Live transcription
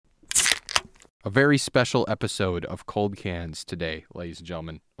A very special episode of Cold Cans today, ladies and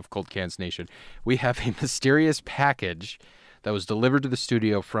gentlemen, of Cold Cans Nation. We have a mysterious package that was delivered to the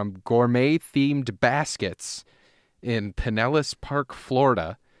studio from gourmet-themed baskets in Pinellas Park,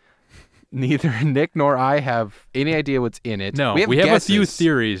 Florida. Neither Nick nor I have any idea what's in it. No, we have a few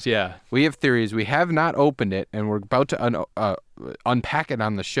theories, yeah. We have theories. We have not opened it, and we're about to unpack it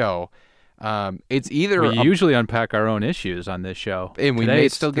on the show. It's either we usually unpack our own issues on this show, and we Today may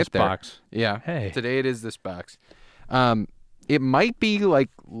it's still this get there. Box. Yeah. Hey, today it is this box. It might be like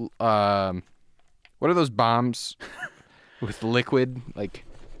what are those bombs with liquid? Like,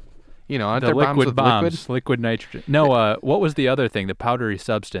 you know, aren't the there liquid bombs with liquid nitrogen. No, what was the other thing? The powdery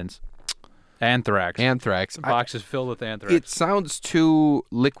substance. Anthrax. Anthrax. The box is filled with anthrax. It sounds too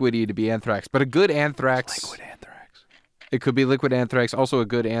liquidy to be anthrax, but a good anthrax. Liquid anthrax. It could be liquid anthrax. Also, a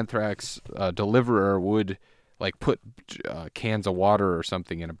good anthrax deliverer would like put cans of water or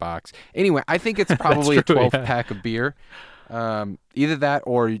something in a box. Anyway, I think it's probably a 12-pack of beer. Either that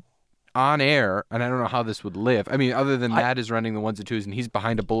or on air, and I don't know how this would live. I mean, other than Matt is running the ones and twos, and he's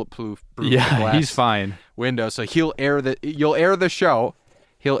behind a bulletproof glass he's fine. window, so you'll air the show.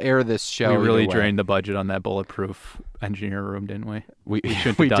 He'll air this show. We really drained the budget on that bulletproof engineer room, didn't we? We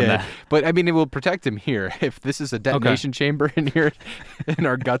shouldn't have done that. But I mean, it will protect him here. If this is a detonation chamber in here, and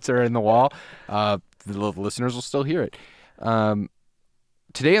our guts are in the wall, the listeners will still hear it.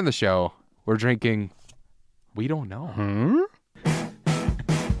 Today on the show, we're drinking. We don't know.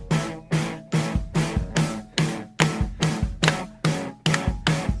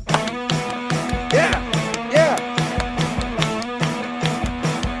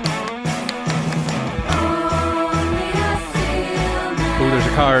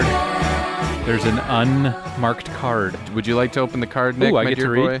 Card. There's an unmarked card. Would you like to open the card, Nick? Ooh, I my get dear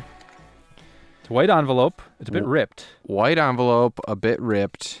to read. boy? It's a white envelope. It's a bit ripped. White envelope, a bit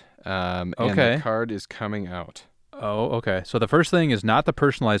ripped. And Okay. the card is coming out. Oh, okay. So the first thing is not the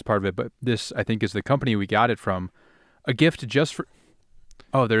personalized part of it, but this, I think, is the company we got it from. A gift just for...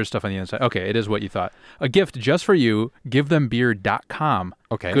 Oh, there's stuff on the inside. Okay, it is what you thought. A gift just for you, givethembeer.com.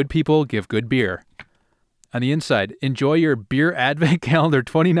 Okay. Good people give good beer. On the inside, enjoy your beer advent calendar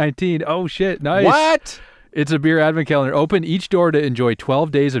 2019. Oh, shit. Nice. What? It's a beer advent calendar. Open each door to enjoy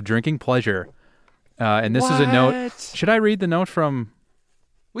 12 days of drinking pleasure. And this is a note. Should I read the note from...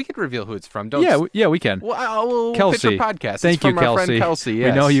 We could reveal who it's from. Don't Yeah, we can. Well, we'll Kelsey. pitch a podcast. Thank It's from you, our Kelsey. friend Kelsey.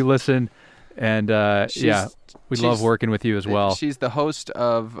 Yes. We know you listen. And we she's- love working with you as well. She's the host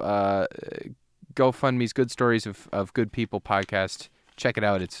of GoFundMe's Good Stories of Good People podcast. Check it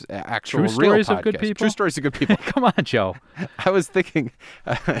out. It's actual True real Stories podcast. of Good People? True Stories of Good People. Come on, Joe. I was thinking,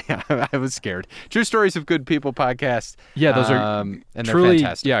 I was scared. True Stories of Good People podcast. Yeah, those are and they're truly,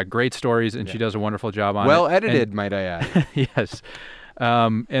 fantastic. great stories, and she does a wonderful job on it. Well edited, might I add. And, yes.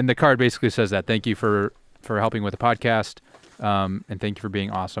 And the card basically says that. Thank you for helping with the podcast, and thank you for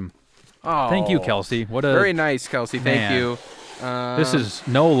being awesome. Oh, Thank you, Kelsey. What a very nice, Kelsey. Thank Man. you. This is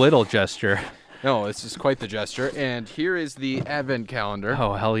no little gesture. No, this is quite the gesture. And here is the advent calendar.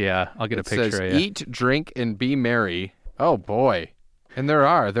 Oh, hell yeah. I'll get a It picture says, of you. eat, drink, and be merry. Oh, boy. And there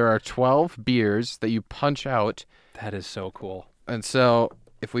are 12 beers that you punch out. That is so cool. And so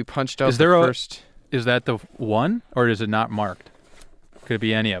if we punched out Is there the a- first, Is that the one, or is it not marked? Could it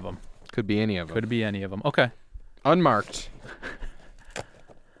be any of them? could be any of them. Could it be any of them? Okay. Unmarked.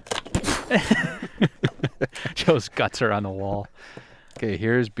 Joe's guts are on the wall. Okay,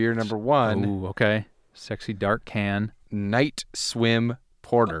 here's beer number one. Ooh, okay. Sexy dark can. Night Swim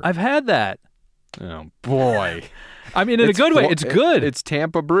Porter. I've had that. Oh, boy. I mean, in a good way. It's good. It's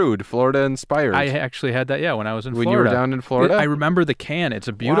Tampa brewed, Florida inspired. I actually had that, when I was in when Florida. you were down in Florida? I remember the can. It's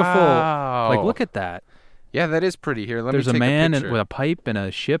a beautiful, Wow. look at that. Yeah, that is pretty. Here, let There's me a take man a picture. with a pipe and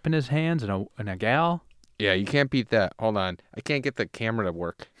a ship in his hands and a gal. Yeah, you can't beat that. Hold on. I can't get the camera to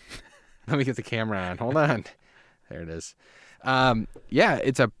work. Let me get the camera on. Hold on. There it is. Yeah,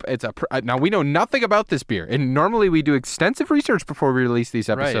 now we know nothing about this beer, and normally we do extensive research before we release these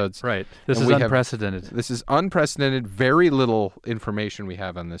episodes. Right. This And is we have- unprecedented. This is unprecedented. Very little information we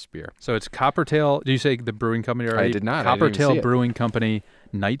have on this beer. So it's Coppertail. Did you say the brewing company already? I did not. I didn't even see Coppertail it. Brewing Company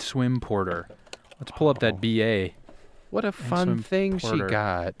Night Swim Porter. Let's pull up that BA. What a fun Swim thing porter. she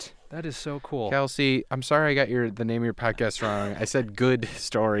got. That is so cool. Kelsey, I'm sorry I got the name of your podcast wrong. I said good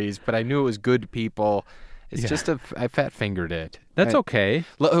stories, but I knew it was good people. It's Yeah. just I fat fingered it. That's okay.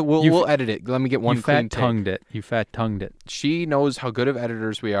 We'll edit it. Let me get one You clean fat tongued it. You fat tongued it. She knows how good of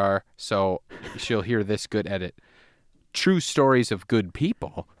editors we are, so she'll hear this good edit. True stories of good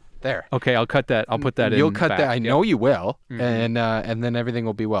people. There. Okay, I'll cut that. I'll put that in. You'll cut back. that. I Yep. know you will, Mhm. and then everything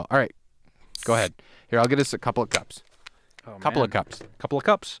will be well. All right, go ahead. Here, I'll get us a couple of cups. Oh, Couple of man. cups. Couple of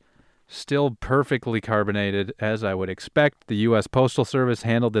cups. Still perfectly carbonated, as I would expect. The U.S. Postal Service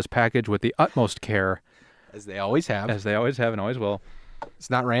handled this package with the utmost care. As they always have. As they always have and always will. It's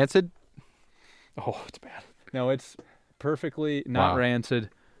not rancid? Oh, it's bad. No, it's perfectly not rancid.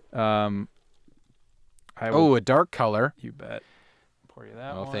 A dark color. You bet. Pour you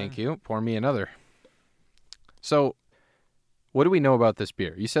that one. Oh, thank you. Pour me another. So, what do we know about this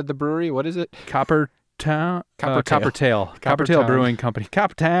beer? You said the brewery. What is it? Coppertail Coppertown. Brewing Company.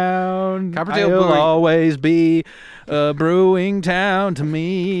 Coppertown. Coppertail will Brewing. always be a brewing town to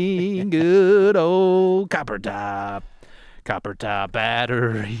me. Good old Coppertop. Coppertop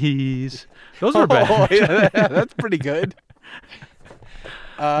batteries. Those are bad. Yeah, that's pretty good.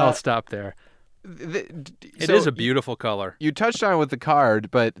 I'll stop there. It is a beautiful color. You touched on it with the card,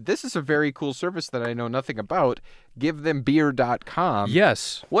 but this is a very cool service that I know nothing about. GiveThemBeer.com.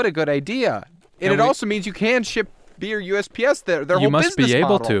 Yes. What a good idea. And it also means you can ship beer USPS there. Their you whole must business be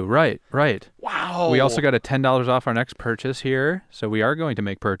able model. to. Right. Wow. We also got a $10 off our next purchase here, so we are going to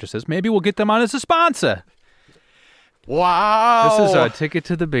make purchases. Maybe we'll get them on as a sponsor. Wow. This is a ticket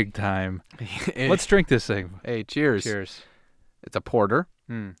to the big time. Let's drink this thing. Hey, cheers. Cheers. It's a porter.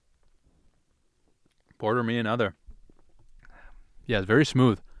 Porter me another. Yeah, it's very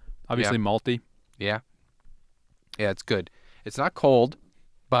smooth. Obviously malty. Yeah. Yeah, it's good. It's not cold,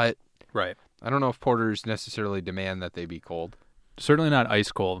 but Right. I don't know if porters necessarily demand that they be cold. Certainly not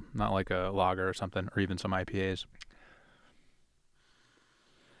ice cold, not like a lager or something, or even some IPAs.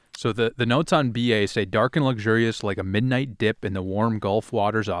 So the notes on BA say dark and luxurious like a midnight dip in the warm Gulf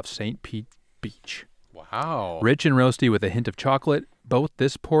waters off St. Pete Beach. Wow. Rich and roasty with a hint of chocolate. Both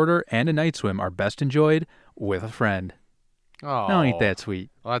this porter and a night swim are best enjoyed with a friend. Oh. No, ain't that sweet.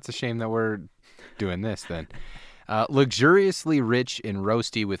 Well, that's a shame that we're doing this then. Luxuriously rich and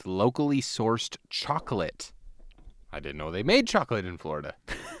roasty with locally sourced chocolate. I didn't know they made chocolate in Florida.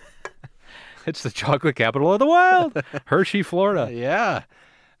 It's the chocolate capital of the world. Hershey, Florida. Yeah.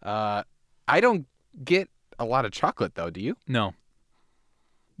 I don't get a lot of chocolate, though, do you? No.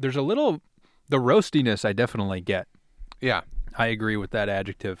 There's a little... The roastiness I definitely get. Yeah. I agree with that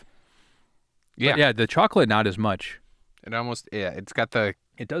adjective. Yeah. But yeah, the chocolate, not as much. It almost, it's got the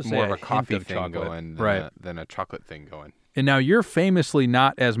It does say more of a hint coffee of thing chocolate. going right. than a chocolate thing going. And now you're famously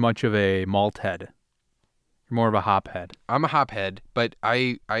not as much of a malt head. You're more of a hop head. I'm a hop head, but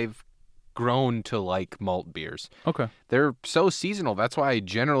I've grown to like malt beers. Okay. They're so seasonal. That's why I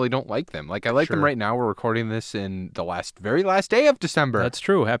generally don't like them. Like I like them Sure. right now. We're recording this in the very last day of December. That's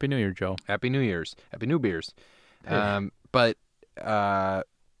true. Happy New Year, Joe. Happy New Year's. Happy New Beers. Hey. But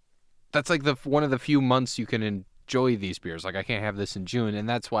that's like one of the few months you can enjoy these beers. Like I can't have this in June, and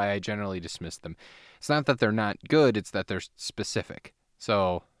that's why I generally dismiss them. It's not that they're not good; it's that they're specific.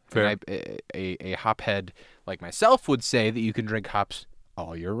 So, Fair. a hop head like myself would say that you can drink hops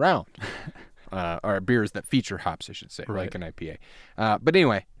all year round. Or beers that feature hops, I should say, Right. like an IPA. But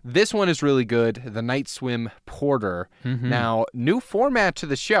anyway, this one is really good. The Night Swim Porter. Mhm. Now, new format to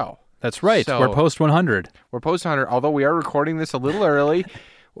the show. That's right. So- We're post 100. We're post 100, although we are recording this a little early.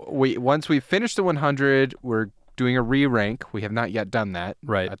 Once we finish the 100, we're doing a re-rank. We have not yet done that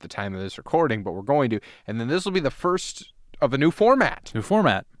Right. at the time of this recording, but we're going to. And then this will be the first of a new format. New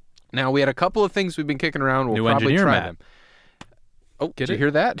format. Now, we had a couple of things we've been kicking around. We'll New probably engineer, try Matt. them. Oh, Get did you it?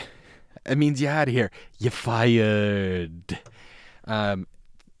 hear that? It means you're out of here. You're fired.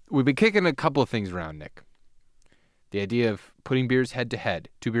 We've been kicking a couple of things around, Nick. The idea of putting beers head to head,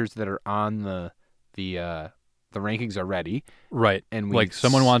 two beers that are on the rankings already, Right. and we Like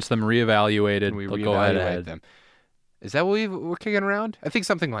someone wants them reevaluated. and we they'll go ahead. reevaluate them. Is that what we're kicking around? I think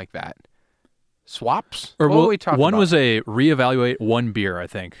something like that. Swaps? Or what were we talking one about? was a reevaluate one beer, I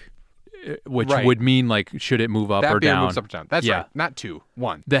think, which Right. would mean like should it move up that or beer down? moves up or down. That's Yeah. right. Not two,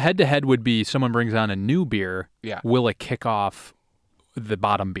 one. The head-to-head would be someone brings on a new beer. Yeah. Will it kick off the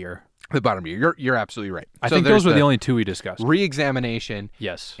bottom beer? The bottom beer. You're absolutely right. I So think there's those were the only two we discussed. re-examination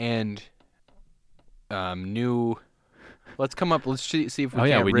Yes. and new. Let's come up. Let's see if we Oh can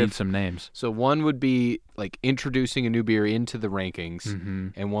yeah, we riff. need some names. So one would be like introducing a new beer into the rankings, Mm-hmm.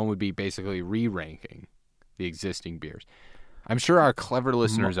 and one would be basically re-ranking the existing beers. I'm sure our clever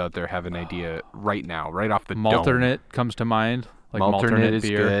listeners out there have an idea right now, right off the dome. Malternate comes to mind. Like Malternate is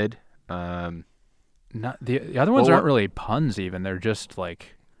beer. good. Not the other ones Well, aren't really puns. Even they're just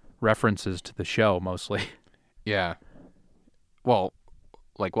like references to the show mostly. Yeah. Well,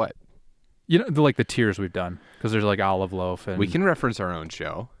 like what? You know, like the tiers we've done because there's like olive loaf and We can reference our own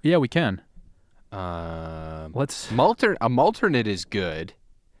show. Yeah, we can. A Let's. malternate is good.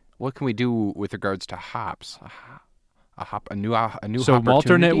 What can we do with regards to hops? A new So opportunity?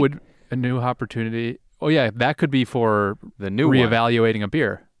 Malternate would a new opportunity. Oh yeah, that could be for the new one. reevaluating a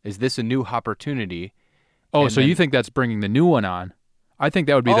beer. Is this a new opportunity? Oh, And so you then- think that's bringing the new one on? I think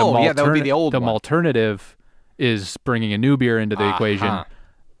that would be Oh, yeah, that would be the old The one. alternative is bringing a new beer into the equation.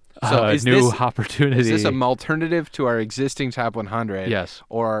 Uh-huh. So is new this- opportunity. Is this an alternative to our existing top 100? Yes.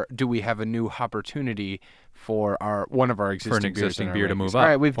 Or do we have a new opportunity for one of our existing beers in our beer to rankings? move All up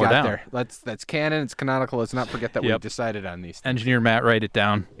right, we've or got down. there. That's canon. It's canonical. Let's not forget that we Yep. decided on these things. Engineer Matt, write it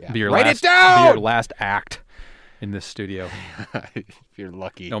down. Yeah. Be your Write it last, down! Be your last act in this studio. if you're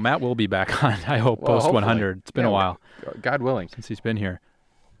lucky. No, Matt will be back on. I hope Well, post hopefully. 100. It's been a Yeah, while God willing. since he's been here.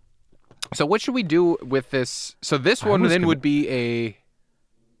 So what should we do with this? So this one was then gonna- would be a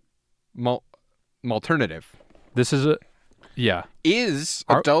alternative. This is yeah. Is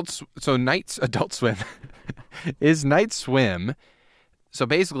Our- adults so Nights Adult Swim is Night Swim. So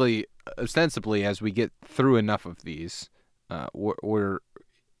basically, ostensibly, as we get through enough of these,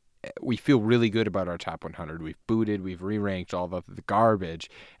 we feel really good about our top 100. We've booted, we've re-ranked all the garbage,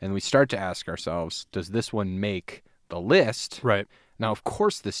 and we start to ask ourselves, does this one make the list? Right. Now, of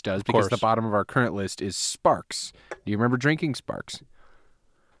course this does, because the course. bottom of our current list is Sparks. Do you remember drinking Sparks?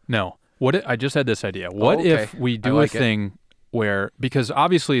 No. I just had this idea. What okay. if we I do like a it. thing where, because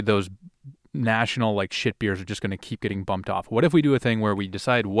obviously those national like shit beers are just going to keep getting bumped off. What if we do a thing where we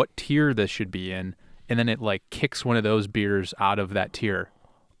decide what tier this should be in, and then it like kicks one of those beers out of that tier?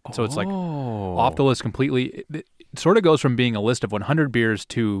 So it's like off the list completely. It sort of goes from being a list of 100 beers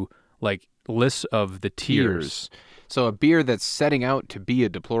to like lists of the tiers. So a beer that's setting out to be a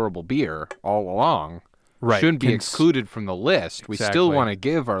deplorable beer all along Right. shouldn't be Can- excluded from the list. We still Exactly. want to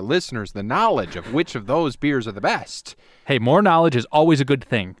give our listeners the knowledge of which of those beers are the best. Hey, more knowledge is always a good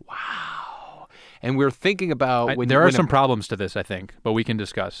thing. And we're thinking about There are some problems to this, I think, but we can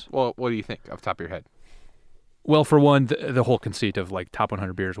discuss. Well, what do you think off the top of your head? Well, for one, the whole conceit of like top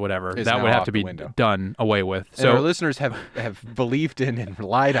 100 beers, whatever, Is that now would have off to the be window. done away with. So our So listeners have believed in and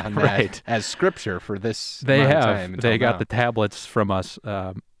relied on that Right. as scripture for this they amount of have. time They until got now. the tablets from us.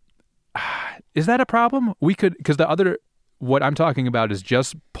 Is that a problem? We could, because what I'm talking about is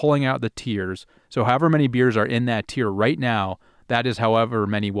just pulling out the tiers. So however many beers are in that tier right now, that is however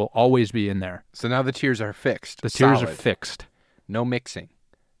many will always be in there. So now the tiers are fixed. The tiers are solid, fixed. no mixing.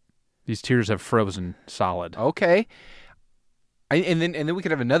 These tiers have frozen solid. Okay. And then we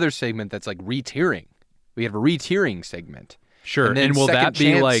could have another segment that's like re-tiering. We have a re-tiering segment. Sure. and then will second that be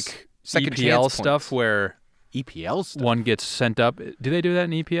chance- like second EPL chance stuff points. where EPL stuff. one gets sent up? Do they do that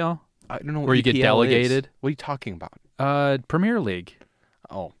in EPL? I don't know what where you get EPL is. delegated? What are you talking about? Premier League.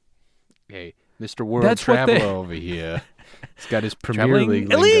 Oh, hey, Mr. World That's what Traveler they- over here. He's got his Premier Traveling League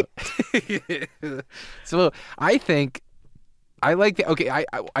lingo. So I think I like the. Okay,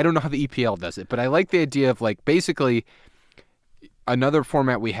 I don't know how the EPL does it, but I like the idea of like basically another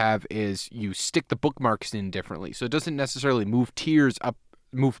format we have is you stick the bookmarks in differently, so it doesn't necessarily move beers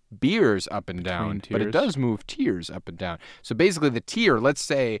up and down, Between but it tiers. does move tiers up and down. So basically, the tier, let's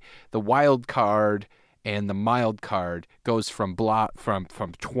say the wild card and the mild card goes from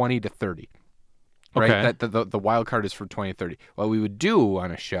 20 to 30. Right, Okay. that the wild card is from 20 to 30. What we would do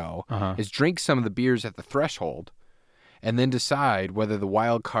on a show Uh-huh. is drink some of the beers at the threshold, and then decide whether the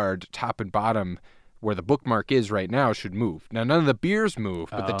wild card top and bottom, where the bookmark is right now, should move. Now none of the beers move,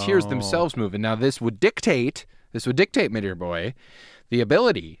 but the tiers Oh. themselves move, and now this would dictate, my dear boy, the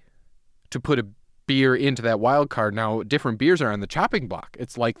ability to put a beer into that wild card. Now different beers are on the chopping block.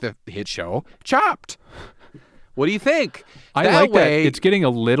 It's like the hit show Chopped. What do you think? I that like way, that. It's getting a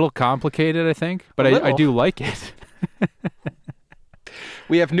little complicated, I think, but A I little. do like it.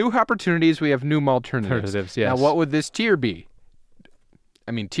 we have new opportunities. We have new alternatives. Alternatives, Now, yes. what would this tier be?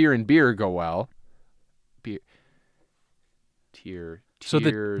 I mean, tier and beer go well. Beer. Tier. So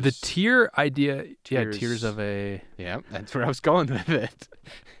the tiers. tier idea, Tiers. tiers of a. Yeah, that's where I was going with it.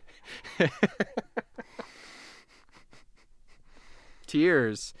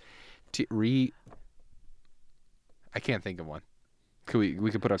 Tiers. I can't think of one. We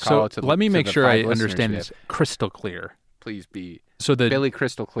could put a call So out to the let me to make the sure 5 I listeners understand we this have. crystal clear. Please be So the Billy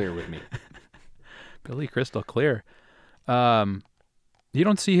crystal clear with me. Billy crystal clear. You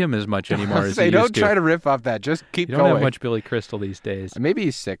don't see him as much anymore as Say, you don't used to. try to rip off that. Just keep You don't going. have much Billy Crystal these days. Maybe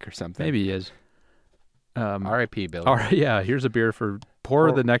he's sick or something. Maybe he is. R.I.P. Billy. All right, yeah. Here's a beer for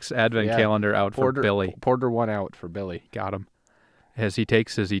pour the next advent yeah. calendar out for Billy. Porter one out for Billy. Got him. As he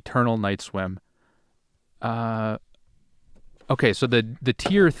takes his eternal night swim. Okay, so the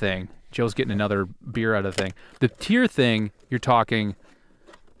tier thing. Joe's getting another beer out of the thing. The tier thing, you're talking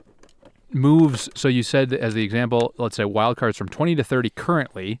moves. So you said, as the example, let's say wild cards from 20 to 30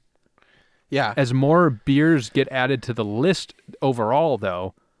 currently. Yeah. As more beers get added to the list overall,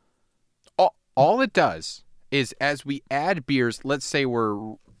 though. All it does is as we add beers, let's say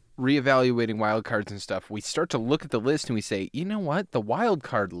we're reevaluating wild cards and stuff, we start to look at the list and we say, you know what? The wild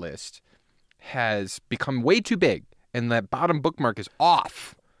card list has become way too big, and that bottom bookmark is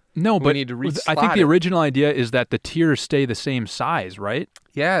off. No, We but need to I think reslot the it. original idea is that the tiers stay the same size, right?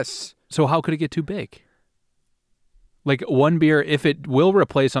 Yes. So how could it get too big? Like one beer, if it will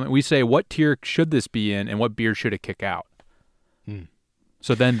replace something, we say what tier should this be in and what beer should it kick out?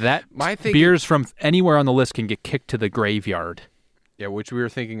 So then that My thinking- beers from anywhere on the list can get kicked to the graveyard. Yeah, which we were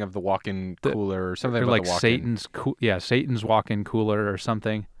thinking of the walk-in cooler or something They're about like the walk-in. Satan's walk-in cooler or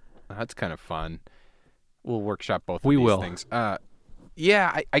something. That's kind of fun. We'll workshop both of We these will. things.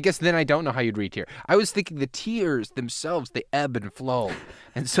 Yeah, I guess then I don't know how you'd re-tier. I was thinking the tiers themselves, they ebb and flow.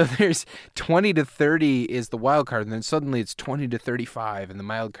 And so there's 20 to 30 is the wild card, and then suddenly it's 20 to 35, and the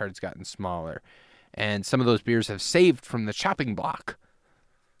mild card's gotten smaller. And some of those beers have saved from the chopping block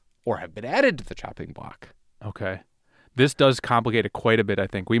or have been added to the chopping block. Okay. This does complicate it quite a bit, I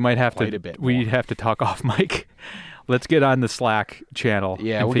think. We might have Quite to a bit we'd more. have to talk off mic. Let's get on the Slack channel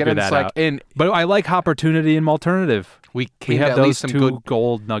Yeah, and we'll figure get on that Slack. out. And But I like Opportunity and Alternative. we We came to have at those least some two good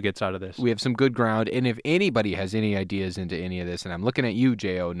gold nuggets out of this. We have some good ground, and if anybody has any ideas into any of this, and I'm looking at you,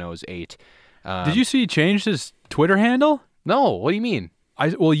 Jo knows 8. Did you see he changed his Twitter handle? No, what do you mean?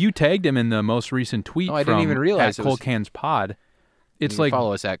 Well, you tagged him in the most recent tweet Oh, I didn't from even realize at it was- Cold Cans Pod. It's You can like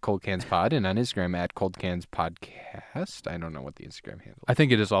follow us at Cold Cans Pod and on Instagram at Cold Cans Podcast. I don't know what the Instagram handle is. I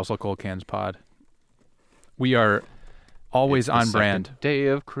think it is also Cold Cans Pod. We are always It's the on second brand. Day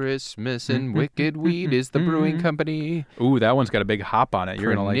of Christmas and Wicked Weed is the brewing company. Ooh, that one's got a big hop on it.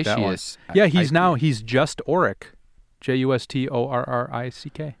 You're gonna like that one. Pernicious. Yeah, he's just Oric,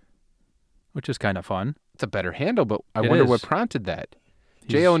 JUSTORRICK, which is kind of fun. It's a better handle, but I It wonder is. what prompted that.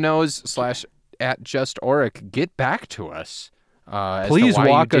 He's- Jo knows / at Just Oric. Get back to us. As to Please why you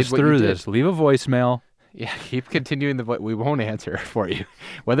walk did us what you through did. this. Leave a voicemail. Yeah, keep continuing the. We won't answer for you,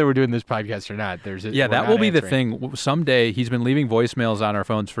 whether we're doing this podcast or not. Yeah, that will be the thing. Someday he's been leaving voicemails on our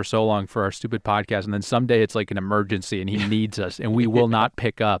phones for so long for our stupid podcast, and then someday it's like an emergency and he needs us, and we will not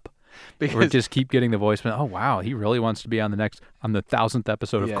pick up. Or Because just keep getting the voicemail. Oh wow, he really wants to be on the 1,000th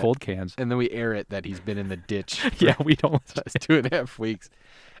episode Yeah. of Cold Cans. and then we air it that he's been in the ditch. Yeah, we don't. For 2.5 weeks.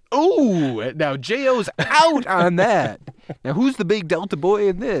 Ooh, now JO's out on that. Now who's the big Delta boy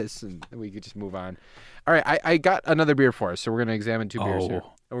in this? And we could just move on. All right, I got another beer for us, so we're gonna examine 2 beers here,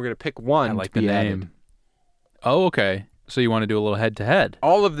 Oh. and we're gonna pick one. I like to the be name. added. Oh, okay. So you want to do a little head to head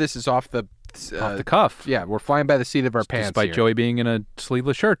All of this is off the off the cuff. Yeah, we're flying by the seat of our pants Despite here. Joey being in a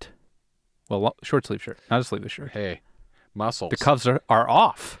sleeveless shirt. Well, short sleeve shirt, not a sleeveless shirt. Hey, muscles. The cuffs are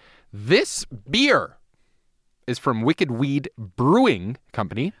off. This beer is from Wicked Weed Brewing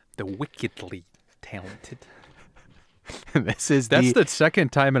Company. The wickedly talented. This is That's the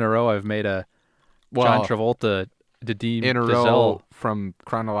second time in a row I've made a John Travolta in a row Giselle. from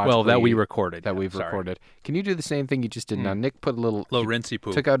chronologically. Well, that we recorded. that yeah, we've sorry. recorded. Can you do the same thing you just did now? Nick put a little Little he rinsey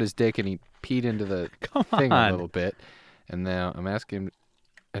poop. took out his dick and he peed into the Come thing on. a little bit. And now I'm asking,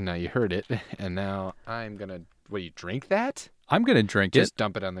 and now you heard it. And now I'm gonna. What, you drink that? I'm gonna drink Just it.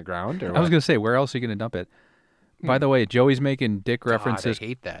 dump it on the ground? Or I was what? gonna say, where else are you gonna dump it? By the way, Joey's making dick references. God, I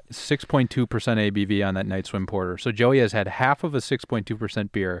hate that. 6.2% ABV on that Night Swim Porter. So Joey has had half of a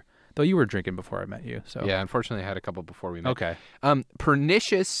 6.2% beer, though you were drinking before I met you. So Yeah, unfortunately, I had a couple before we met. Okay.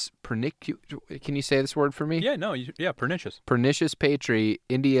 Pernicious. Can you say this word for me? Yeah. No. Pernicious. Pernicious Patry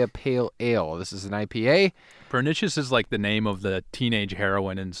India Pale Ale. This is an IPA. Pernicious is like the name of the teenage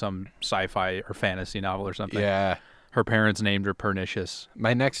heroine in some sci-fi or fantasy novel or something. Yeah. Her parents named her Pernicious.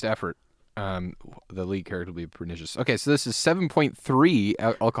 My next effort, the lead character will be Pernicious. Okay, so this is 7.3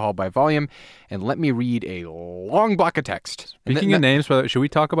 alcohol by volume, and let me read a long block of text. And Speaking of names, should we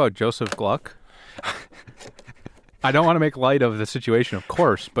talk about Joseph Gluck? I don't want to make light of the situation, of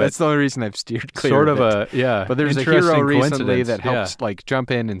course, but that's the only reason I've steered clear. sort of of it. But there's a interesting hero recently coincidence. that Yeah. helped like jump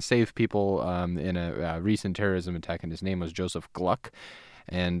in and save people in a recent terrorism attack, and his name was Joseph Gluck.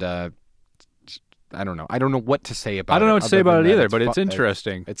 And I don't know. I don't know what to say about it. I don't know what to say other about than it that either, but it's fu-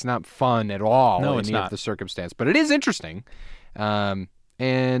 interesting. It's not fun at all No, in it's any of not. the circumstance, but it is interesting. And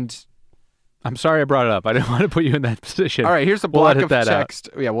I'm sorry I brought it up. I didn't want to put you in that position. all right, here's a We'll block edit of that out. text.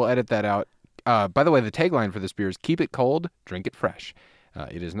 Yeah, we'll edit that out. By the way, the tagline for this beer is "Keep it cold, drink it fresh."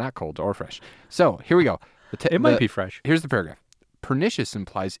 It is not cold or fresh. So here we go. It might be fresh. Here's the paragraph. Pernicious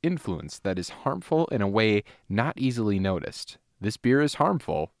implies influence that is harmful in a way not easily noticed. This beer is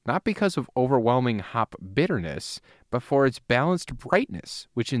harmful not because of overwhelming hop bitterness, but for its balanced brightness,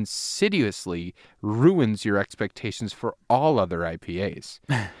 which insidiously ruins your expectations for all other IPAs.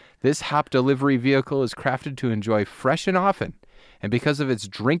 This hop delivery vehicle is crafted to enjoy fresh and often, and because of its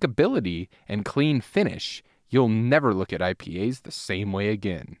drinkability and clean finish, you'll never look at IPAs the same way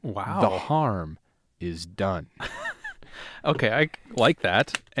again. Wow. The harm is done. Okay, I like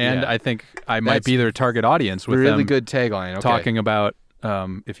that, and Yeah. I think I might That's be their target audience with Really them good tagline. Okay. talking about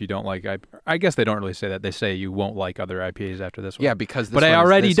if you don't like I guess they don't really say that. They say you won't like other IPAs after this one. Yeah, because this but I one is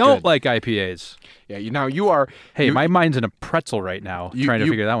already this don't good. like IPAs. Yeah, now you are. Hey, you, my mind's in a pretzel right now, trying to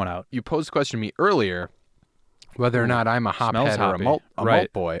figure that one out. You posed a question to me earlier whether or not I'm a hop Smells head or a hoppy. malt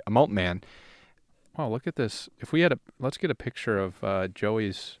Right. boy, a malt man. Wow, look at this. If we had let's get a picture of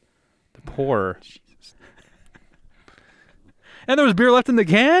Joey's the pour. And there was beer left in the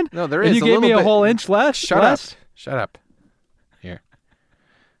can? No, there and is you a gave little me a bit. whole inch less? Shut less? up. Shut up. Here.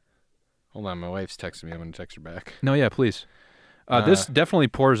 Hold on, my wife's texting me. I'm going to text her back. No, yeah, please. This definitely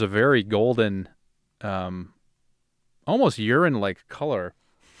pours a very golden, almost urine-like color.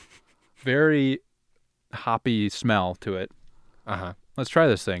 Very hoppy smell to it. Uh-huh. Let's try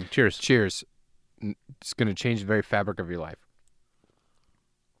this thing. Cheers. Cheers. It's going to change the very fabric of your life.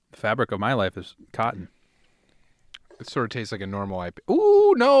 The fabric of my life is cotton. It sort of tastes like a normal IPA.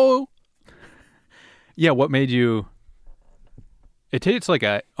 Ooh, no. Yeah, what made you... It tastes like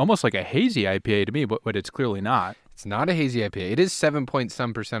almost like a hazy IPA to me, but it's clearly not. It's not a hazy IPA. It is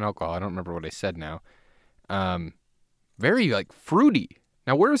 7-point-some% alcohol. I don't remember what I said now. Very, like, fruity.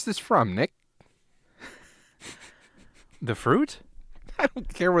 Now, where is this from, Nick? The fruit? I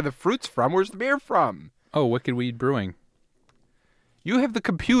don't care where the fruit's from. Where's the beer from? Oh, Wicked Weed Brewing. You have the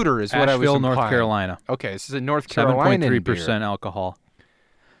computer, is what I was Asheville, implying. North Carolina. Okay, this is a North Carolina 7.3% alcohol.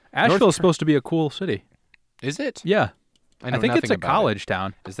 Asheville is supposed to be a cool city. Is it? Yeah. I know think it's nothing a about college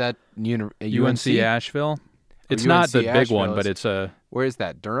town. It. Is that UNC? UNC Asheville. It's UNC not the big Asheville one, is- but it's a Where is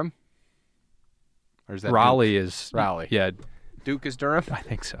that? Durham? Or is that Raleigh Duke? is Raleigh. Yeah, Duke is Durham? I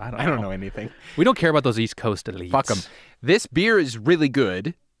think so. I I don't know anything. We don't care about those East Coast elites. Fuck them. This beer is really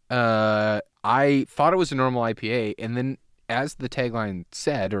good. I thought it was a normal IPA, and then as the tagline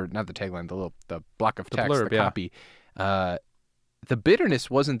said, or not the tagline, the block of text, blurb, the yeah. copy, the bitterness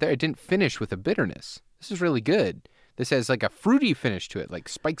wasn't there. It didn't finish with a bitterness. This is really good. This has like a fruity finish to it, like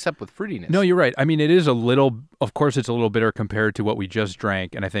spikes up with fruitiness. No, you're right. I mean, it is a little. Of course, it's a little bitter compared to what we just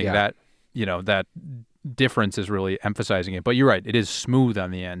drank, and I think Yeah. that that difference is really emphasizing it. But you're right. It is smooth on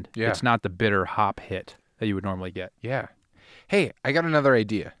the end. Yeah. It's not the bitter hop hit that you would normally get. Yeah. Hey, I got another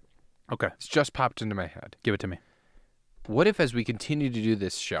idea. Okay, It's just popped into my head. give it to me. What if, as we continue to do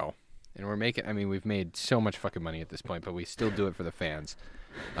this show, and we're making, I mean, we've made so much fucking money at this point, but we still do it for the fans.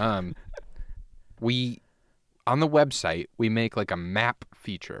 We, on the website, we make like a map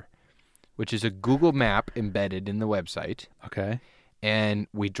feature, which is a Google map embedded in the website, Okay. and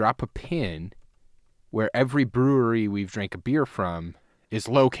we drop a pin where every brewery we've drank a beer from is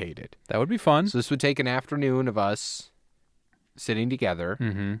located. That would be fun. So this would take an afternoon of us sitting together,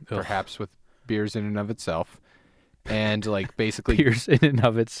 Mm-hmm. perhaps with beers in and of itself, and like basically Beers in and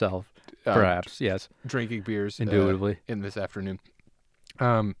of itself, uh, perhaps. Yes. drinking beers Indubitably. in this afternoon.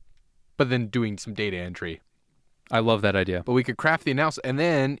 But then doing some data entry. I love that idea. But we could craft the analysis, and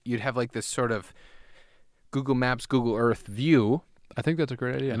then you'd have like this sort of Google Maps, Google Earth view, I think that's a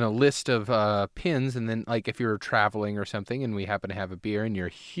great idea. and a list of pins, and then like if you're traveling or something, and we happen to have a beer, and you're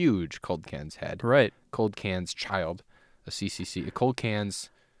a huge Cold Cans head, Right, Cold Cans child, a CCC, a Cold Cans.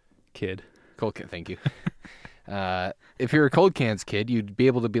 kid. Cold can, thank you. If you're a Cold Cans kid, you'd be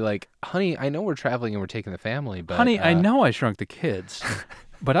able to be like, honey, I know we're traveling and we're taking the family, but Honey, I know I shrunk the kids,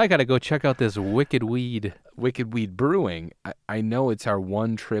 but I got to go check out this Wicked Weed. Wicked Weed Brewing. I know it's our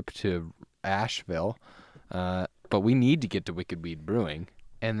one trip to Asheville, but we need to get to Wicked Weed Brewing,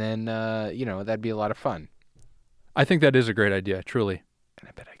 and then that'd be a lot of fun. I think that is a great idea, truly. And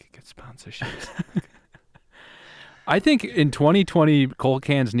I bet I could get sponsorships. I think in 2020, Cold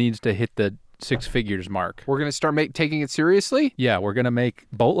Cans needs to hit the 6 figures mark. We're gonna start taking it seriously. Yeah, we're going to make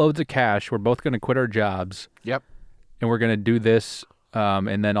boatloads of cash. We're both going to quit our jobs, Yep. and we're going to do this,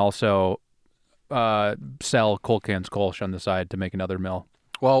 and then also sell Cold Cans Kolsch on the side to make another mill.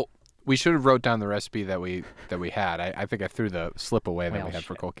 Well, we should have wrote down the recipe that we had. I think I threw the slip away that Well, we had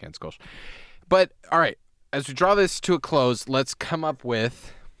for shit. Cold Cans Kolsch. But all right, as we draw this to a close, let's come up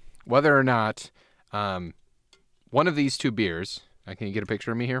with whether or not one of these two beers. Can you get a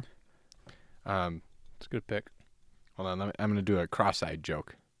picture of me here? It's a good pick. Hold on, I'm going to do a cross-eyed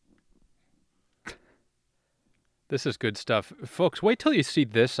joke. This is good stuff. Folks, wait till you see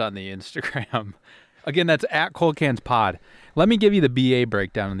this on the Instagram. Again, that's at Cold Cans Pod. Let me give you the BA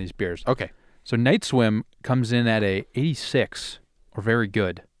breakdown on these beers. Okay. So Night Swim comes in at a 86, or very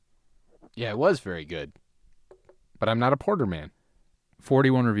good. Yeah, it was very good. But I'm not a porter man.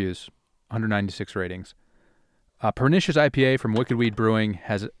 41 reviews, 196 ratings. Pernicious IPA from Wicked Weed Brewing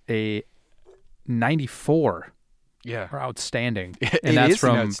has a 94 Yeah. are outstanding. It And that's is an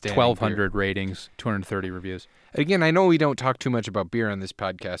from outstanding 1,200 ratings, 230 reviews. Again, I know we don't talk too much about beer on this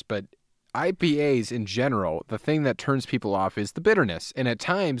podcast, but IPAs in general, the thing that turns people off is the bitterness, and at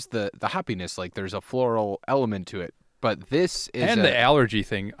times the hoppiness. Like there's a floral element to it, but this is And the allergy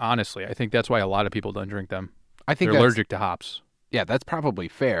thing, honestly, I think that's why a lot of people don't drink them. I think They're that's- allergic to hops. Yeah, that's probably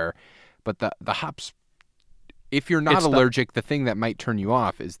fair, but the hops. If you're not It's the- allergic, the thing that might turn you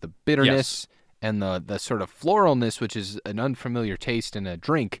off is the bitterness and the sort of floralness, which is an unfamiliar taste in a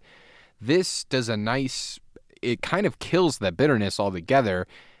drink. This does a nice. It kind of kills that bitterness altogether,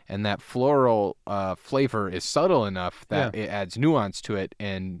 and that floral flavor is subtle enough that it adds nuance to it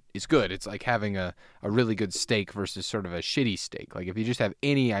and is good. It's like having a really good steak versus sort of a shitty steak. Like if you just have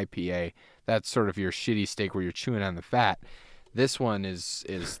any IPA, that's sort of your shitty steak where you're chewing on the fat. This one is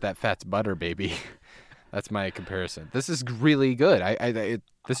that fat's butter, baby. That's my comparison. This is really good.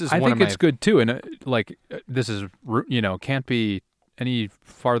 This is I one think of it's good too, and this is can't be any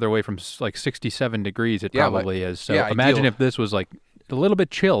farther away from like 67 degrees. It Yeah, like- probably is. So yeah, imagine ideal. if this was like a little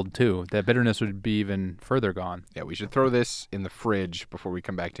bit chilled too. That bitterness would be even further gone. Yeah, we should throw this in the fridge before we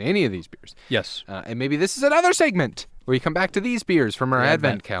come back to any of these beers. Yes. And maybe this is another segment where you come back to these beers from our The Advent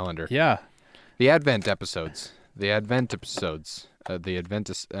Advent. calendar. Yeah. The Advent episodes. The Advent episodes. The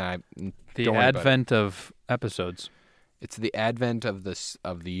Adventist. The don't worry about advent of episodes. It's the Advent of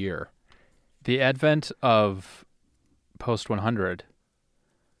the year. The advent of post 100.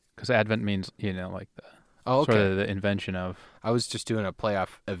 Because advent means, like the Oh, okay. sort of the invention of. I was just doing a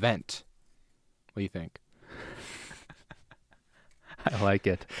playoff event. What do you think? I like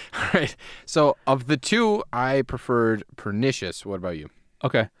it. All right. So of the two, I preferred Pernicious. What about you?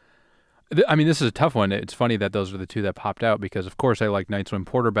 Okay. I mean, this is a tough one. It's funny that those are the two that popped out because, of course, I like Night Swim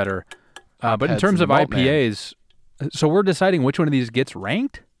Porter better. But in Heads terms and of the Malt Man. IPAs, so we're deciding which one of these gets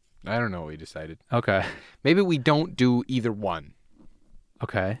ranked? I don't know what we decided. Okay. Maybe we don't do either one.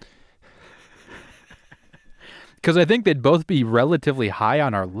 Okay. Because I think they'd both be relatively high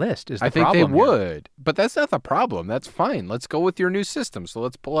on our list. Is the I think they problem here. would, but that's not the problem. That's fine. Let's go with your new system. So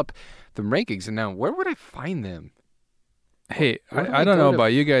let's pull up the rankings. And now, where would I find them? Hey, Where do I we don't go know to-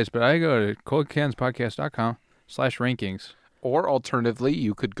 about you guys, but I go to coldcanspodcast.com/rankings. Or alternatively,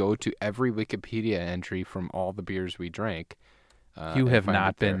 you could go to every Wikipedia entry from all the beers we drank. You and have find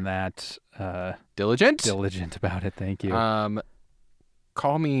not it there. been that Diligent. diligent about it. Thank you.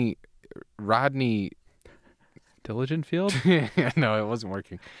 Call me Rodney. Diligent Field? No, it wasn't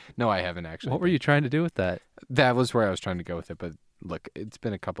working. No, I haven't actually. What were you trying to do with that? That was where I was trying to go with it, but look, it's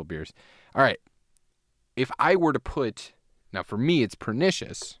been a couple beers. All right. If I were to put, now for me, it's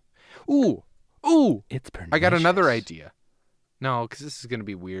Pernicious. Ooh, It's I got another pernicious. idea. No, because this is going to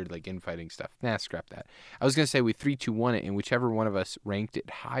be weird, like infighting stuff. Nah, scrap that. I was going to say we 3-2-1 it, and whichever one of us ranked it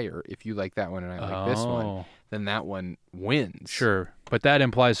higher, if you like that one and I like this one, Oh. then that one wins. Sure, but that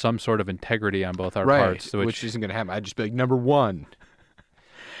implies some sort of integrity on both our Right, parts, which isn't going to happen. I'd just be like, number one.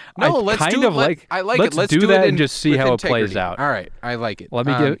 No, I let's kind do of it. like. I like let's it. Let's do do that it and just see with how it plays integrity. out. All right, I like it. Let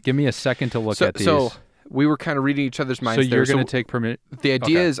me give me a second to look at these. So we were kind of reading each other's minds So there. you're going to take permit. The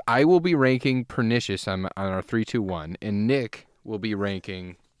idea okay. is I will be ranking Pernicious on our 3-2-1, and Nick will be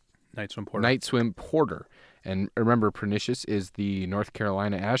ranking Night Swim Porter. Night Swim Porter. And remember, Pernicious is the North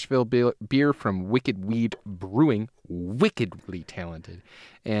Carolina Asheville beer from Wicked Weed Brewing, wickedly talented,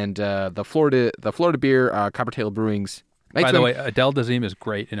 and the Florida beer, Coppertail Brewing's Night By Swim. the way, Adele Dazeem is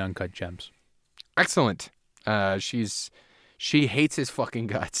great in Uncut Gems. Excellent. She hates his fucking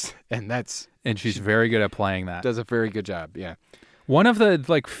guts, and She's very good at playing that. does a very good job. Yeah. One of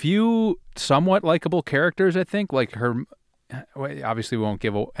the few somewhat likable characters, I think. Like her, well, obviously we won't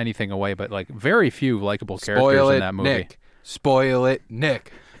give anything away, but very few likable characters Spoil it, in that movie. Nick. Spoil it,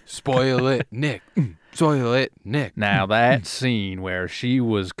 Nick. Spoil it, Nick. Spoil it, Nick. Now that scene where she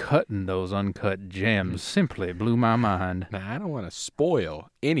was cutting those uncut gems simply blew my mind. Now, I don't want to spoil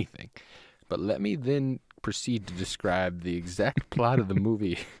anything, but let me then proceed to describe the exact plot of the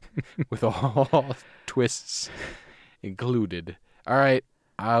movie with all twists included. All right.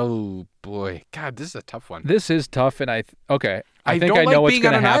 Oh, boy. God, this is a tough one. This is tough, and I think I don't know like what's being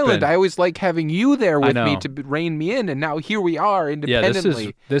going on to an happen. island. I always like having you there with me know. to rein me in, and now here we are Yeah,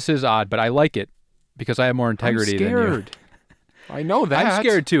 independently. this is odd, but I like it because I have more integrity I'm than you. scared. I know that. I'm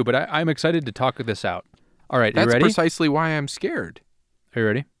scared too, but I'm excited to talk this out. All right, That's you ready? precisely why I'm scared. Are you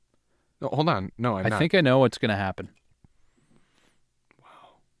ready? No, hold on. No, I'm I not. think I know what's going to happen. Wow.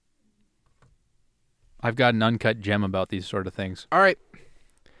 I've got an uncut gem about these sort of things. All right.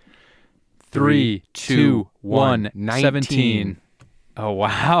 3, 2, 1, 19. 17. Oh,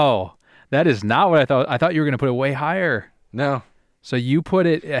 wow. That is not what I thought. I thought you were going to put it way higher. No. So you put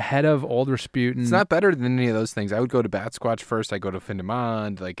it ahead of Old Rasputin. It's not better than any of those things. I would go to Bat Squatch first. I go to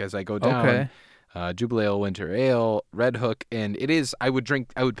Findemond. Like as I go down, Okay. Jubilee Ale, Winter Ale, Red Hook, and it is. I would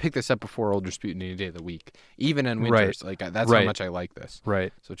pick this up before Old Rasputin any day of the week, even in winters. Right. Like that's how Right. much I like this.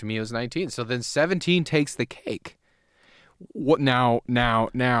 Right. So to me, it was 19. So then 17 takes the cake. What now? Now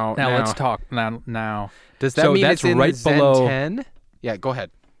let's talk. Now. Does that So mean that's it's in right the Zen below- 10? Yeah, go ahead.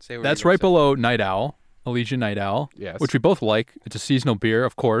 Say what That's you're right gonna below Night Owl, Elysian Night Owl, Yes. which we both like. It's a seasonal beer,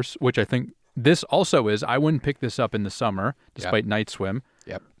 of course, which I think this also is. I wouldn't pick this up in the summer, despite Night Swim.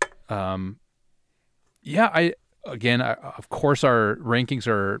 say. Yep. Yeah, of course, our rankings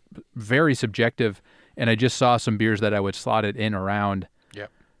are very subjective, and I just saw some beers that I would slot it in around.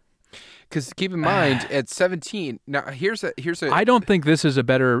 Because keep in mind, at 17, now here's a. I don't think this is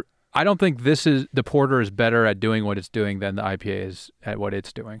the porter is better at doing what it's doing than the IPA is at what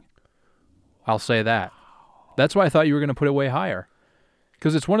it's doing. I'll say that. That's why I thought you were going to put it way higher.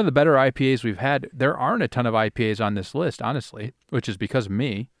 Because it's one of the better IPAs we've had. There aren't a ton of IPAs on this list, honestly, which is because of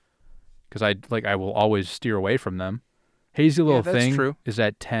me. Because I will always steer away from them. Hazy Little that's Thing true. is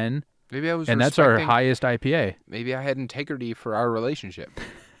at 10, Maybe I was. and that's our respecting- highest IPA. Maybe I had integrity for our relationship.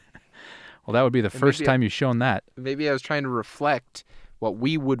 Well, that would be the first maybe- time you've shown that. Maybe I was trying to reflect what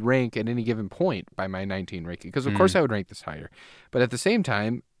we would rank at any given point by my 19 ranking. Because of course I would rank this higher, but at the same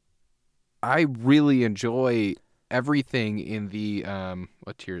time, I really enjoy everything in the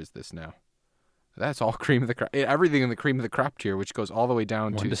what tier is this now? That's all cream of the crop. Everything in the cream of the crop tier, which goes all the way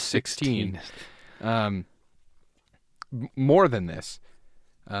down 1 to to 16. More than this.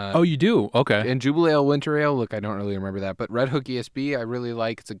 Oh, you do? Okay. And Jubilee Ale, Winter Ale, look, I don't really remember that, but Red Hook ESB, I really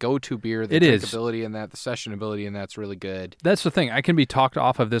like. It's a go-to beer. The It is. drinkability in that, the sessionability in that's really good. That's the thing. I can be talked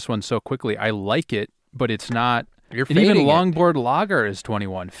off of this one so quickly. I like it, but it's not. You're And even fading it. Longboard Lager is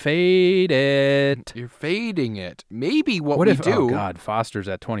 21. Fade it. You're fading it. Maybe what What we if? do, Oh God, Foster's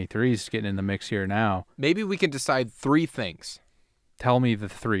at 23. Is getting in the mix here now. maybe we can decide three things. Tell me the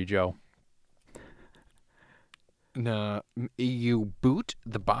three, Joe. No, you boot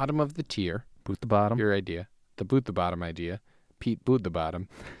the bottom of the tier. Boot the bottom. Your idea. The boot the bottom idea. Pete boot the bottom.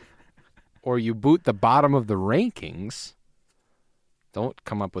 Or you boot the bottom of the rankings. Don't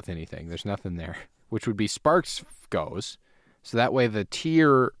come up with anything. There's nothing there. Which would be Sparks goes. So that way the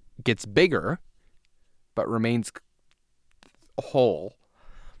tier gets bigger, but remains whole.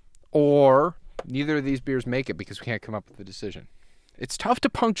 Or neither of these beers make it because we can't come up with a decision. It's tough to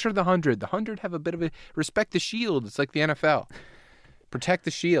puncture the 100. The 100 have a bit of a respect the shield. It's like the NFL. Protect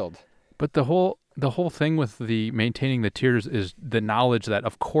the shield. But the whole thing with the maintaining the tiers is the knowledge that,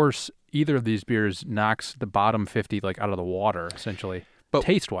 of course, either of these beers knocks the bottom 50 like out of the water, essentially, But-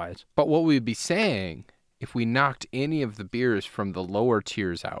 taste wise. But what we'd be saying if we knocked any of the beers from the lower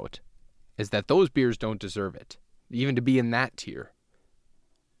tiers out is that those beers don't deserve it, even to be in that tier.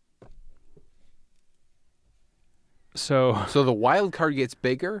 So So the wild card gets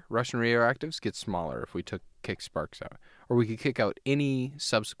bigger, Russian Radioactives gets smaller if we kick Sparks out. Or we could kick out any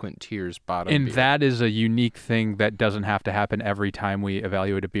subsequent tiers bottom and beer. that is a unique thing that doesn't have to happen every time we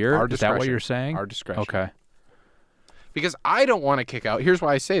evaluate a beer. Our Is that what discretion. you're saying? Our discretion. Okay. Because I don't want to kick out. Here's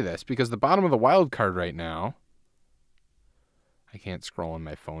why I say this. Because the bottom of the wild card right now, I can't scroll on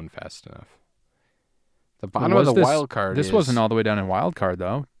my phone fast enough. The bottom of the wild card This is... wasn't all the way down in wild card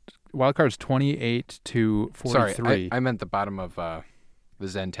though. Wild card's 28 to 43. Sorry, I meant the bottom of the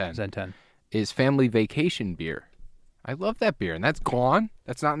Zen 10. Zen 10. Is Family Vacation beer. I love that beer, and that's gone.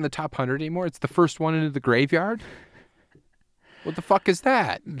 That's not in the top 100 anymore. It's the first one into the graveyard. What the fuck is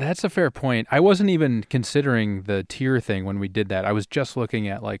that? That's a fair point. I wasn't even considering the tier thing when we did that. I was just looking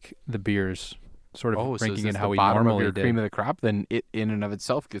at like the beers, sort of Oh, so is ranking this it how the we bottom normally of your did. cream of the crop? Then it, in and of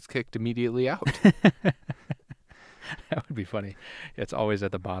itself, gets kicked immediately out. That would be funny. It's always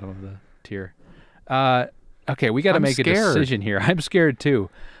at the bottom of the tier. Okay, we got to I'm make a scared. decision here. I'm scared too.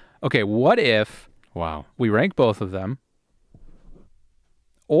 Okay, what if Wow. we rank both of them,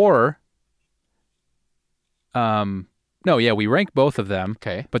 or we rank both of them,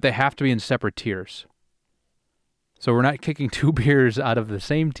 Okay. but they have to be in separate tiers. So we're not kicking two beers out of the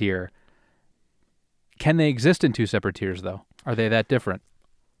same tier. Can they exist in two separate tiers though? Are they that different?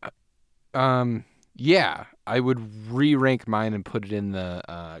 Yeah, I would re-rank mine and put it in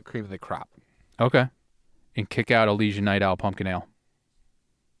the cream of the crop. Okay. And kick out Elysian Night Owl Pumpkin Ale.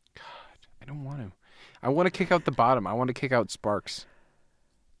 I don't want to. I want to kick out the bottom. I want to kick out Sparks.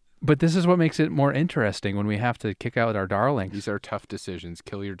 But this is what makes it more interesting when we have to kick out our darlings. These are tough decisions.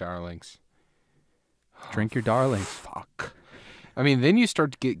 Kill your darlings. Drink your darlings. Fuck. I mean, then you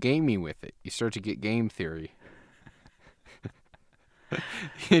start to get gamey with it. You start to get game theory.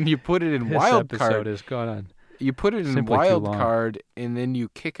 And you put it in This wild episode card. is gone on. You put it in Simply too wild long. card, and then you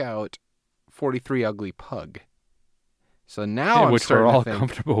kick out 43 Ugly Pug. So now I'm which we're starting all to think,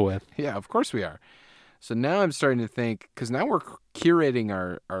 comfortable with. yeah, of course we are. So now I'm starting to think, because now we're curating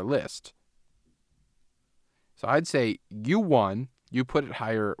our list. So I'd say you won. You put it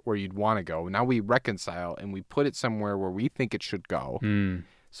higher where you'd want to go. Now we reconcile, and we put it somewhere where we think it should go. Mm.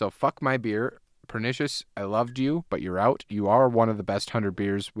 So fuck my beer. Pernicious, I loved you, but you're out. You are one of the best 100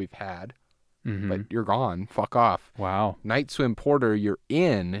 beers we've had, Hmm. but you're gone. Fuck off. Wow. Night Swim Porter, you're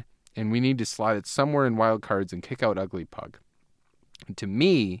in, and we need to slide it somewhere in wild cards and kick out Ugly Pug. And to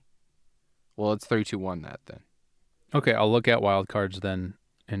me, well, it's 3-2-1 that then. Okay, I'll look at wild cards then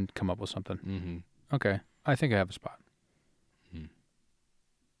and come up with something. Mm-hmm. Okay, I think I have a spot.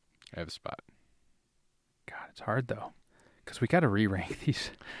 I have a spot. God, it's hard though, because we got to re-rank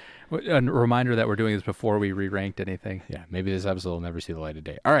these. A reminder that we're doing this before we re-ranked anything. Yeah, maybe this episode will never see the light of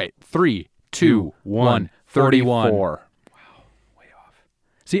day. All right, 3, 2, 1, 41. 34. Way off.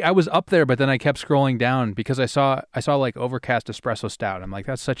 See, I was up there, but then I kept scrolling down because I saw like Overcast Espresso Stout. I'm like,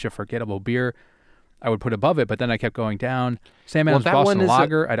 that's such a forgettable beer. I would put above it, but then I kept going down. Sam Adams that one Boston is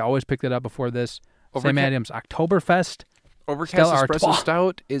Lager. I'd always picked it up before this. Sam Adams Oktoberfest. Overcast Stella Espresso Artois.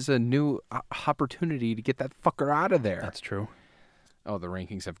 Stout is a new opportunity to get that fucker out of there. That's true. Oh, the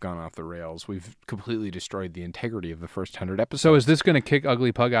rankings have gone off the rails. We've completely destroyed the integrity of the first 100 episodes. So is this going to kick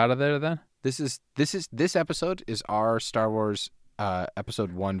Ugly Pug out of there then? This episode is our Star Wars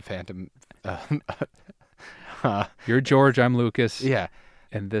episode 1 Phantom. You're George, I'm Lucas. Yeah,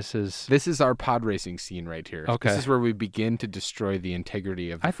 And this is our pod racing scene right here. Okay. This is where we begin to destroy the integrity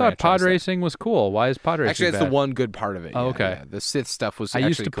of the I thought pod franchise. racing was cool. Why is pod racing Actually, that's bad? the one good part of it. Oh, yeah, okay. yeah. The Sith stuff was I actually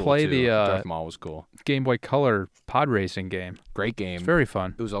used to cool, play too. the, Darth Maul was cool. Game Boy Color pod racing game. Great game. It's very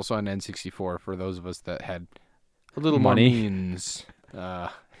fun. It was also on N64 for those of us that had a little Money. more means. Yeah,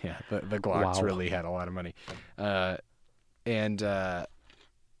 the Glocks Wow. really had a lot of money.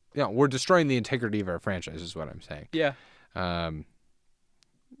 We're destroying the integrity of our franchise is what I'm saying. Yeah.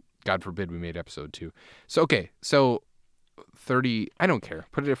 God forbid we made episode 2. So, okay. So 30, I don't care.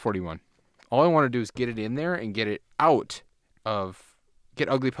 Put it at 41. All I want to do is get it in there and get it out get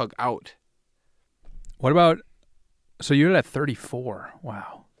Ugly Pug out. What about, so you're at 34.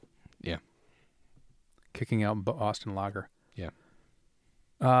 Wow. Yeah. Kicking out Boston Lager. Yeah.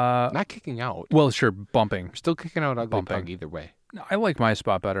 Uh, Not kicking out. well, sure, bumping. We're still kicking out Ugly Bumping. Pug either way. I like my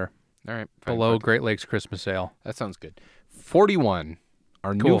spot better. All right. Fine, Below fine. Great Lakes Christmas Ale. That sounds good. 41.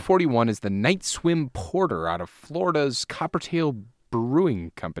 Our new Cool. 41 is the Night Swim Porter out of Florida's Coppertail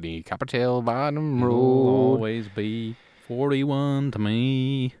Brewing Company. Coppertail Bottom It'll Road. always be 41 to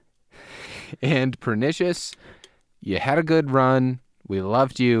me. And Pernicious, you had a good run. We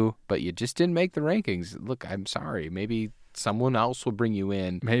loved you, but you just didn't make the rankings. Look, I'm sorry. Maybe someone else will bring you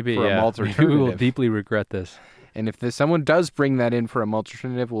in Maybe, for a yeah. malt Maybe we will alternative. deeply regret this. And if someone does bring that in for a malt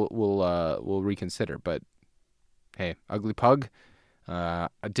alternative, we'll reconsider. But hey, Ugly Pug,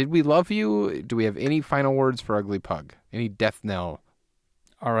 did we love you? Do we have any final words for Ugly Pug? Any death knell?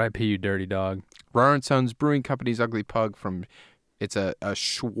 R.I.P. you dirty dog. Rahr & Sons Brewing Company's Ugly Pug it's a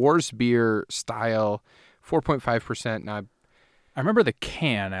Schwarzbier style, 4.5%. Now, I remember the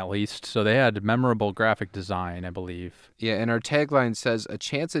can at least, so they had memorable graphic design, I believe. yeah, and our tagline says, a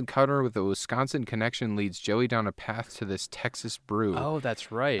chance encounter with a Wisconsin connection leads Joey down a path to this Texas brew. Oh,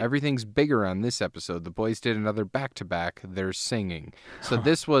 that's right. Everything's bigger on this episode. The boys did another back-to-back. They're singing. So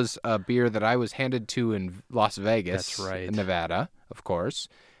this was a beer that I was handed to in Las Vegas, That's right. Nevada, of course,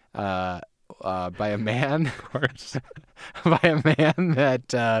 by a man, Of course. by a man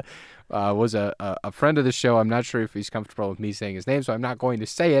that was a friend of the show. I'm not sure if he's comfortable with me saying his name, so I'm not going to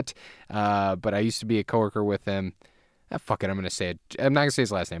say it. But I used to be a coworker with him. Fuck it, I'm going to say it. I'm not going to say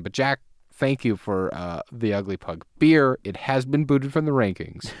his last name, but Jack, thank you for the Ugly Pug beer. It has been booted from the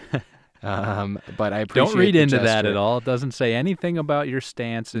rankings. But I appreciate Don't read the into that gesture. at all. It doesn't say anything about your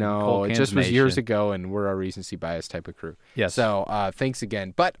stance in No, Cold it Cans just was years Nation. ago, and we're a recency bias type of crew. Yes. So thanks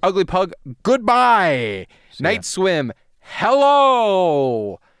again. But Ugly Pug, goodbye. See ya. Night Swim,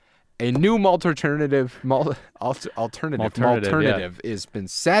 hello. A new alternative has been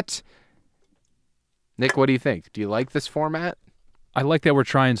set. Nick, what do you think? Do you like this format? I like that we're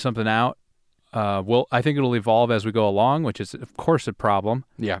trying something out. I think it'll evolve as we go along, which is, of course, a problem.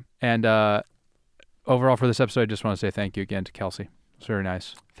 Yeah. And overall, for this episode, I just want to say thank you again to Kelsey. It's very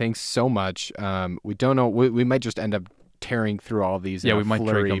nice. Thanks so much. We don't know. We might just end up tearing through all these. Yeah, in we a might drink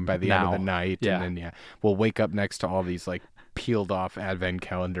flurry them by the end of now. the night, Yeah. and then we'll wake up next to all these like peeled off advent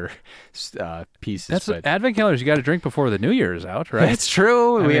calendar pieces. That's but Advent calendars you got to drink before the New Year is out, right? that's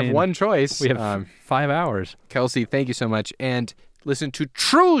true. I We have mean, one choice. We have 5 hours. Kelsey, thank you so much, and listen to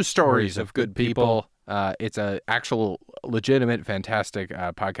True Stories of Good People. It's a actual, legitimate, fantastic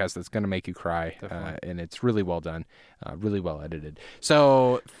podcast that's going to make you cry, and it's really well done, really well edited.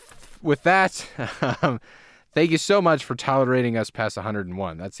 So, with that, thank you so much for tolerating us past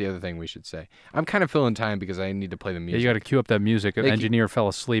 101. That's the other thing we should say. I'm kind of filling time because I need to play the music. Yeah, you got to cue up that music. The engineer fell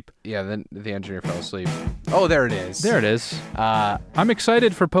asleep. Yeah, then the engineer fell asleep. Oh, there it is. There it is. I'm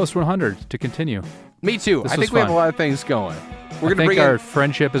excited for Post 100 to continue. Me too. I think we have a lot of things going. I think our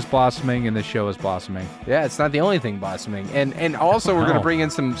friendship is blossoming and the show is blossoming. Yeah, it's not the only thing blossoming. And also we're going to bring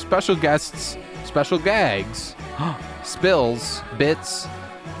in some special guests, special gags, spills, bits,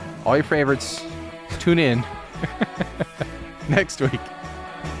 all your favorites. Tune in next week.